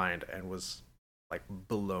completely blind and was like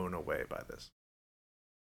blown away by this.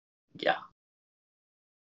 Yeah.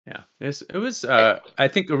 It was I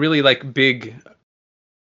think a really like big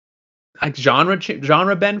like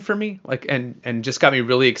genre bend for me, like and just got me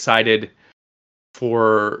really excited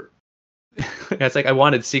for. It's like I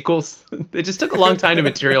wanted sequels. It just took a long time to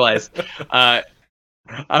materialize. I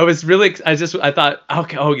thought,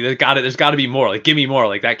 okay, there's got to be more. Like, give me more.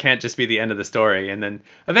 Like, that can't just be the end of the story. And then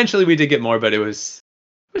eventually we did get more, but it was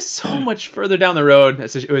so much further down the road.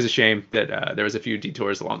 It was a shame that there was a few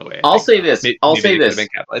detours along the way. I'll say this. Maybe been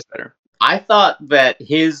capitalized better. I thought that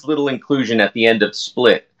his little inclusion at the end of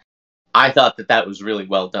Split, I thought that was really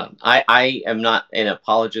well done. I am not an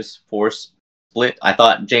apologist for Split. I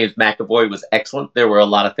thought James McAvoy was excellent. There were a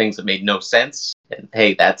lot of things that made no sense. And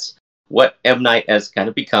hey, that's what M. Night has kind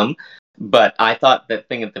of become. But I thought that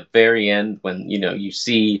thing at the very end when, you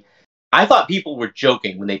see, I thought people were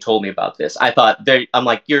joking when they told me about this. I thought I'm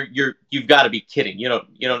like, you've got to be kidding. You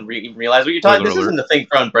don't realize what you're talking. This isn't the thing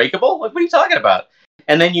for Unbreakable. Like, what are you talking about?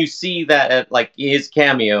 And then you see that at like his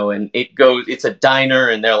cameo, and it's a diner,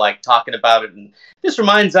 and they're like talking about it, and this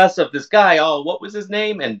reminds us of this guy. Oh, what was his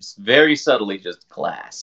name? And very subtly, just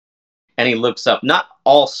Glass. And he looks up, not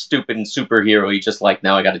all stupid and superhero. He just like,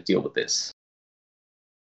 now I got to deal with this.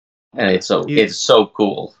 And it's so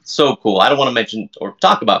cool, so cool. I don't want to mention or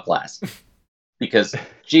talk about Glass because,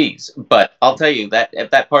 geez, but I'll tell you that at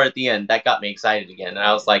that part at the end, that got me excited again, and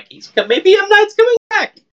I was like, maybe M. Night's coming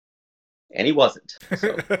back. And he wasn't.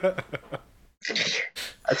 So.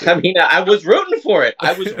 I mean, I was rooting for it.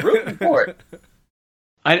 I know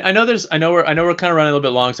we're kind of running a little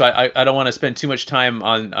bit long, so I don't want to spend too much time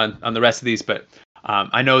on the rest of these, but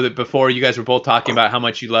I know that before you guys were both talking about how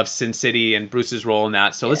much you love Sin City and Bruce's role in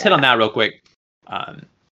that. So let's hit on that real quick. That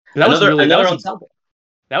was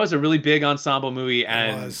a really big ensemble movie,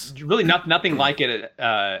 and really nothing like it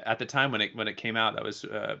at the time when it came out. That was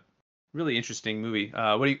really interesting movie.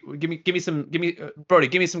 Brody,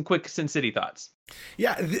 give me some quick Sin City thoughts.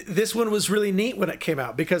 Yeah, this one was really neat when it came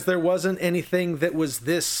out because there wasn't anything that was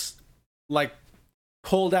this like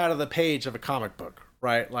pulled out of the page of a comic book,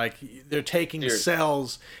 right? Like they're taking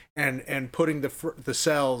cells and putting the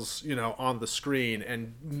cells, on the screen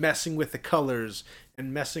and messing with the colors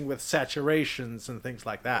and messing with saturations and things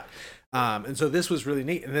like that. And so this was really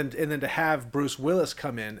neat. And then to have Bruce Willis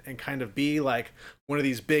come in and kind of be like one of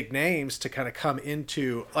these big names to kind of come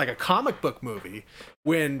into like a comic book movie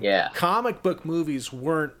when comic book movies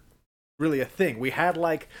weren't really a thing. We had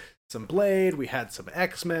like some Blade, we had some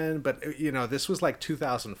X-Men, but this was like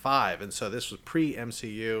 2005. And so this was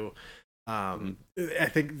pre-MCU. I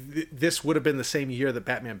think this would have been the same year that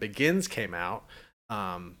Batman Begins came out.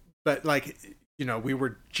 But like, we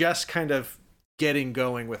were just kind of getting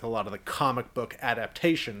going with a lot of the comic book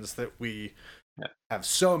adaptations that we have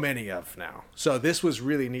so many of now. So this was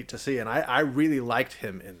really neat to see, and I really liked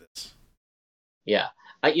him in this. Yeah.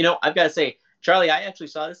 I've got to say, Charlie, I actually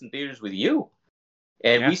saw this in theaters with you.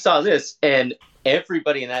 And we saw this, and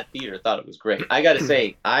everybody in that theater thought it was great. I got to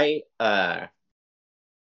say,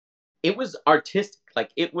 it was artistic. Like,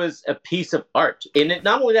 it was a piece of art. And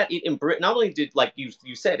not only that, not only did, like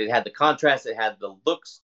you said, it had the contrast, it had the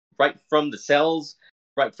looks right from the cells,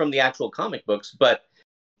 right from the actual comic books, but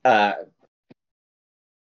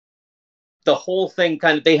the whole thing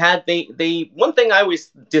kind of, they one thing I always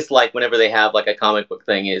dislike whenever they have like a comic book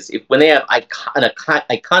thing is when they have an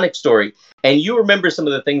iconic story and you remember some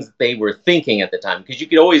of the things that they were thinking at the time, because you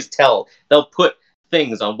could always tell they'll put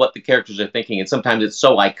things on what the characters are thinking, and sometimes it's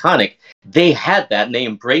so iconic. They had that and they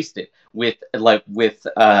embraced it with what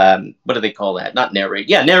do they call that? Not narrate.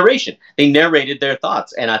 Yeah, narration. They narrated their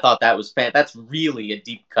thoughts, and I thought that was that's really a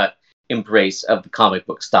deep cut embrace of the comic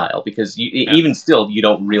book style, because even still you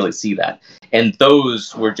don't really see that. And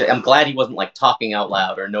those were I'm glad he wasn't like talking out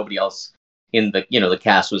loud, or nobody else in the the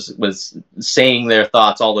cast was saying their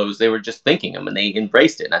thoughts. All those, they were just thinking them and they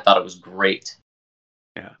embraced it, and I thought it was great.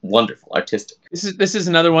 Yeah, wonderful, artistic. This is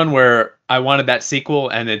another one where I wanted that sequel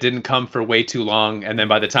and it didn't come for way too long, and then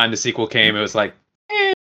by the time the sequel came it was like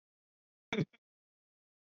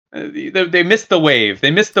they missed the wave.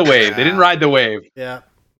 They missed the wave. They didn't ride the wave. Yeah.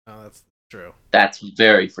 No, that's true. That's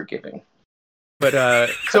very forgiving. But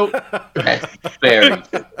so that's very.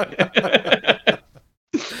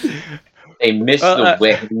 They missed the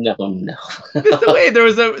wave. No. Missed the wave.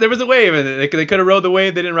 There was a wave, and they could have rode the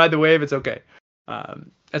wave. They didn't ride the wave. It's okay.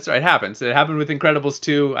 That's right. It happens. It happened with Incredibles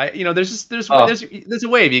 2. There's a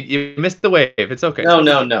wave. You missed the wave. It's okay.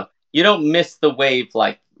 No. You don't miss the wave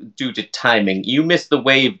like due to timing. You miss the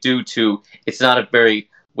wave due to it's not a very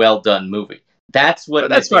well done movie. That's what.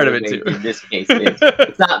 That's part of it too. In this case,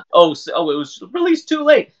 it's not. It was released too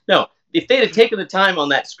late. No, if they'd have taken the time on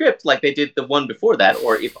that script like they did the one before that,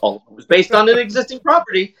 or if it was based on an existing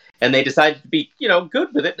property and they decided to be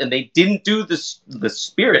good with it, and they didn't do the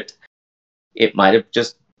spirit, it might have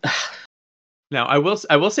just. Now I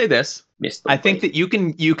will say this. I think that you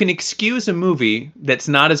can excuse a movie that's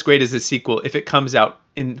not as great as a sequel if it comes out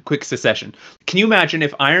in quick succession. Can you imagine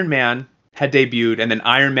if Iron Man had debuted and then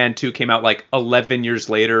Iron Man 2 came out like 11 years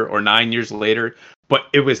later or 9 years later, but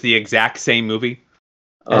it was the exact same movie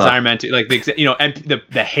as Iron Man 2, like and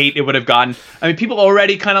the hate it would have gotten. I mean, people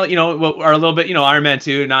already kind of are a little bit Iron Man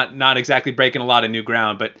 2 not exactly breaking a lot of new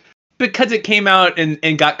ground, but because it came out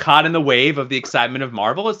and got caught in the wave of the excitement of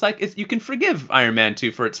Marvel, it's like you can forgive Iron Man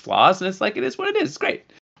 2 for its flaws, and it's like it is what it is. It's great.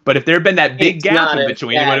 But if there had been that big gap in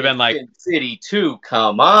between, it would have been like Sin City 2.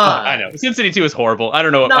 Come on, I know Sin City 2 is horrible. I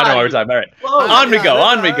don't know what we're talking about. All right, on we go.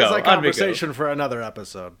 That's a conversation for another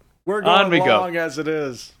episode. We're going long as it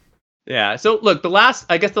is. Yeah. So look, the last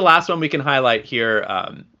one we can highlight here,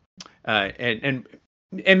 and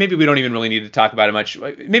maybe we don't even really need to talk about it much.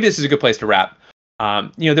 Maybe this is a good place to wrap.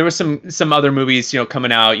 There was some other movies,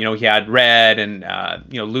 coming out. He had Red and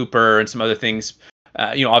Looper and some other things.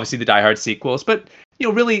 Obviously the Die Hard sequels, but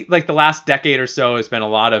really like the last decade or so has been a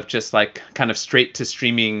lot of just like kind of straight to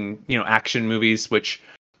streaming, action movies, which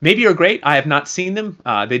maybe are great. I have not seen them.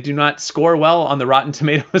 They do not score well on the Rotten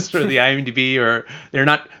Tomatoes or the IMDb, or they're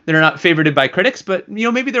not favorited by critics, but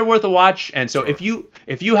maybe they're worth a watch. And so if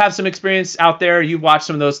you have some experience out there, you've watched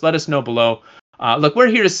some of those, let us know below. Look, we're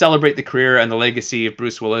here to celebrate the career and the legacy of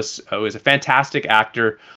Bruce Willis, who is a fantastic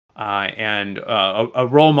actor and a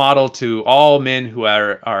role model to all men who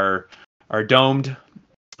are domed.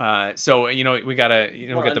 So we got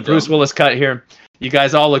the Bruce Willis cut here. You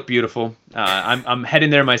guys all look beautiful. I'm heading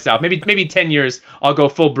there myself. Maybe 10 years I'll go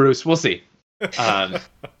full Bruce. We'll see. But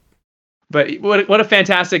what a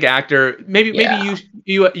fantastic actor. Maybe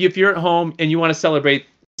you if you're at home and you want to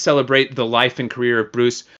celebrate the life and career of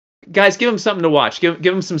Bruce, guys, give him something to watch. Give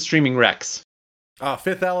him some streaming recs.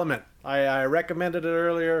 Fifth Element. I recommended it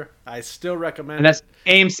earlier. I still recommend it.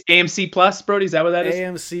 And that's AMC Plus, Brody? Is that what that is?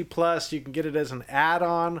 AMC Plus. You can get it as an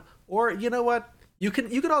add-on. Or, you know what? You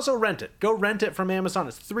can also rent it. Go rent it from Amazon.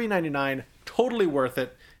 It's $3.99. Totally worth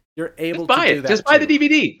it. You're able to do that. Just buy the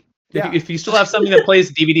DVD. Yeah. If you still have something that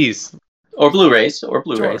plays DVDs. Or Blu-rays. Sure.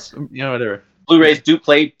 Whatever. Blu-rays do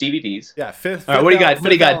play DVDs. Yeah, fifth. All right, what do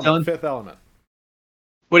you got? Dylan? Fifth Element.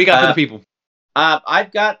 What do you got for the people?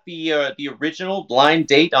 I've got the original Blind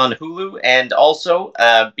Date on Hulu, and also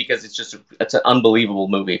because it's an unbelievable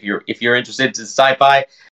movie. If you're interested in sci-fi,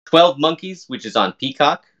 12 Monkeys, which is on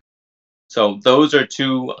Peacock. So those are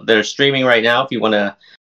two that are streaming right now. If you want to,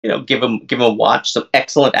 give him a watch. Some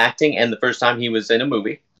excellent acting, and the first time he was in a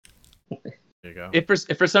movie. There you go.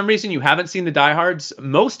 If for some reason you haven't seen the Die Hards,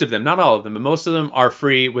 most of them, not all of them, but most of them are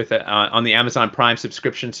free with on the Amazon Prime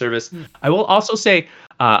subscription service. I will also say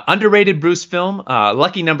underrated Bruce film,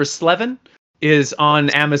 Lucky Number 11, is on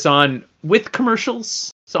Amazon with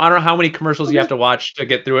commercials. So I don't know how many commercials you have to watch to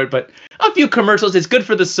get through it, but a few commercials. It's good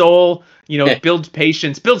for the soul. Builds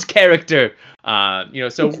patience, builds character.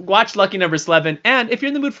 So watch Lucky Number 11. And if you're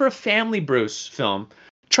in the mood for a family Bruce film,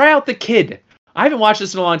 try out The Kid. I haven't watched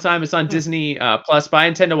this in a long time. It's on Disney Plus, but I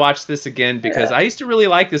intend to watch this again because I used to really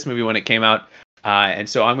like this movie when it came out. And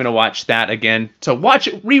so I'm going to watch that again. So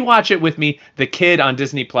rewatch it with me. The Kid on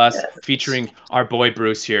Disney Plus, featuring our boy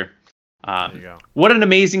Bruce here. There you go. What an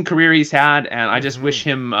amazing career he's had, and I just wish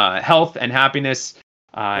him health and happiness,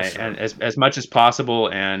 and as much as possible.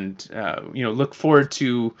 And look forward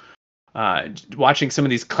to watching some of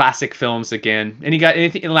these classic films again. Any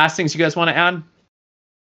last things you guys want to add?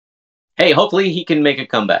 Hey, hopefully he can make a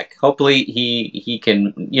comeback. Hopefully he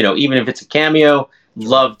can, even if it's a cameo.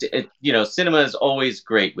 Loved it. Cinema is always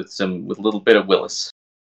great with a little bit of Willis.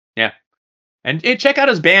 Yeah. And check out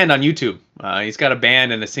his band on YouTube. He's got a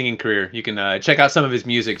band and a singing career. You can check out some of his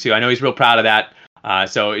music too. I know he's real proud of that.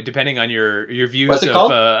 So depending on your views What's it of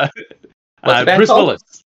called? What's the band Bruce called?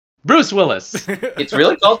 Willis. Bruce Willis. It's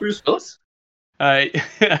really called Bruce Willis?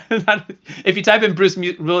 If you type in Bruce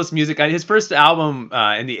Willis music, his first album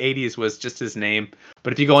in the 80s was just his name.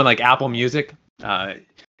 But if you go on like Apple Music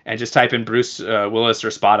and just type in Bruce Willis or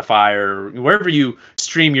Spotify or wherever you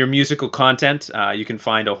stream your musical content, you can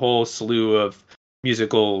find a whole slew of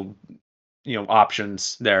musical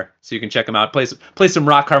options there. So you can check him out. Play some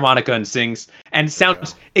rock harmonica and sings, and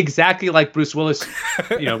sounds exactly like Bruce Willis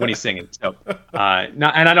when he's singing. So I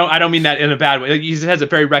don't mean that in a bad way. He has a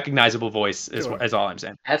very recognizable voice is all I'm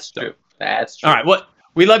saying. That's true. That's true. All right,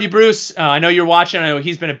 we love you, Bruce. I know you're watching. I know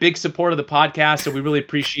he's been a big support of the podcast, so we really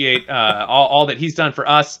appreciate all that he's done for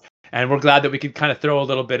us, and we're glad that we could kind of throw a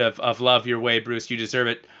little bit of love your way, Bruce. You deserve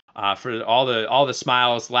it for all the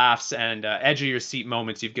smiles, laughs, and edge of your seat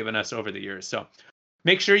moments you've given us over the years. So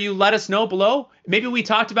make sure you let us know below. Maybe we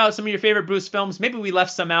talked about some of your favorite Bruce films. Maybe we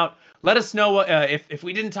left some out. Let us know if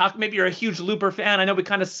we didn't talk. Maybe you're a huge Looper fan. I know we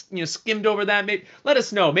kind of skimmed over that. Maybe let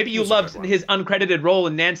us know. Maybe you loved his uncredited role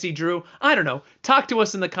in Nancy Drew. I don't know. Talk to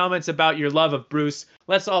us in the comments about your love of Bruce.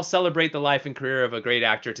 Let's all celebrate the life and career of a great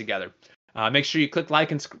actor together. Make sure you click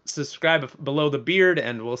like and subscribe below the beard,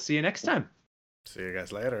 and we'll see you next time. See you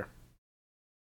guys later.